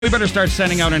better start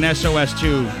sending out an SOS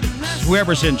to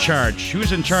whoever's in charge.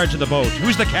 Who's in charge of the boat?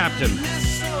 Who's the captain?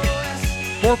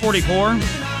 4:44.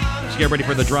 Let's get ready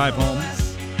for the drive home.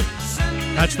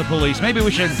 That's the police. Maybe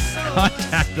we should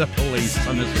contact the police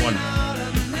on this one.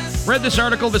 Read this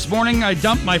article this morning. I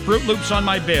dumped my Fruit Loops on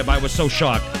my bib. I was so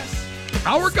shocked.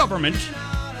 Our government,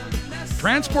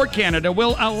 Transport Canada,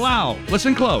 will allow,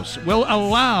 listen close, will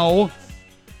allow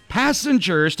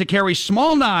passengers to carry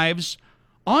small knives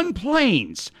on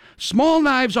planes. Small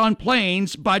knives on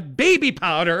planes, but baby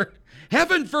powder,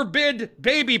 heaven forbid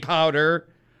baby powder,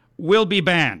 will be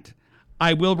banned.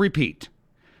 I will repeat.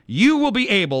 You will be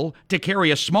able to carry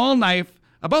a small knife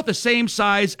about the same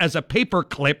size as a paper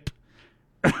clip,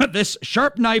 this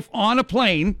sharp knife on a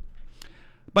plane,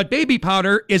 but baby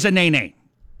powder is a nay-nay.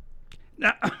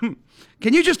 Now,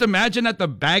 can you just imagine at the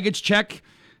baggage check,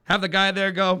 have the guy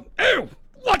there go, "Oh,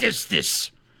 what is this?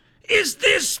 Is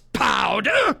this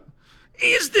powder?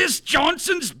 Is this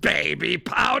Johnson's baby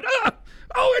powder?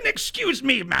 Oh, and excuse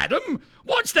me, madam,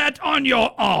 what's that on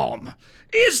your arm?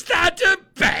 Is that a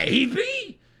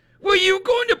baby? Were you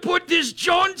going to put this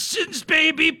Johnson's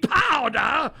baby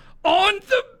powder on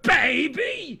the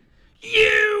baby?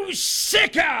 You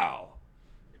sicko!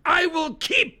 I will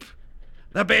keep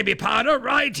the baby powder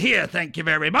right here, thank you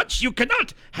very much. You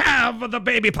cannot have the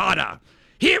baby powder.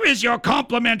 Here is your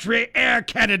complimentary Air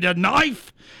Canada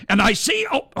knife. And I see,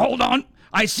 oh, hold on.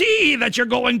 I see that you're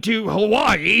going to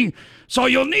Hawaii, so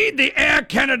you'll need the Air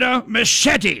Canada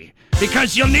machete,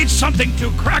 because you'll need something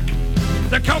to crack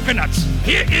the coconuts.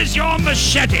 Here is your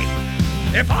machete.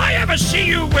 If I ever see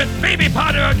you with baby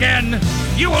powder again,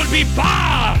 you will be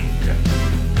bombed.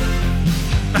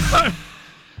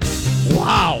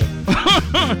 Wow.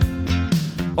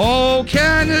 Oh,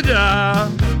 Canada.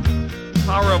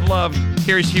 Power of love.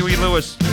 Here's Huey Lewis.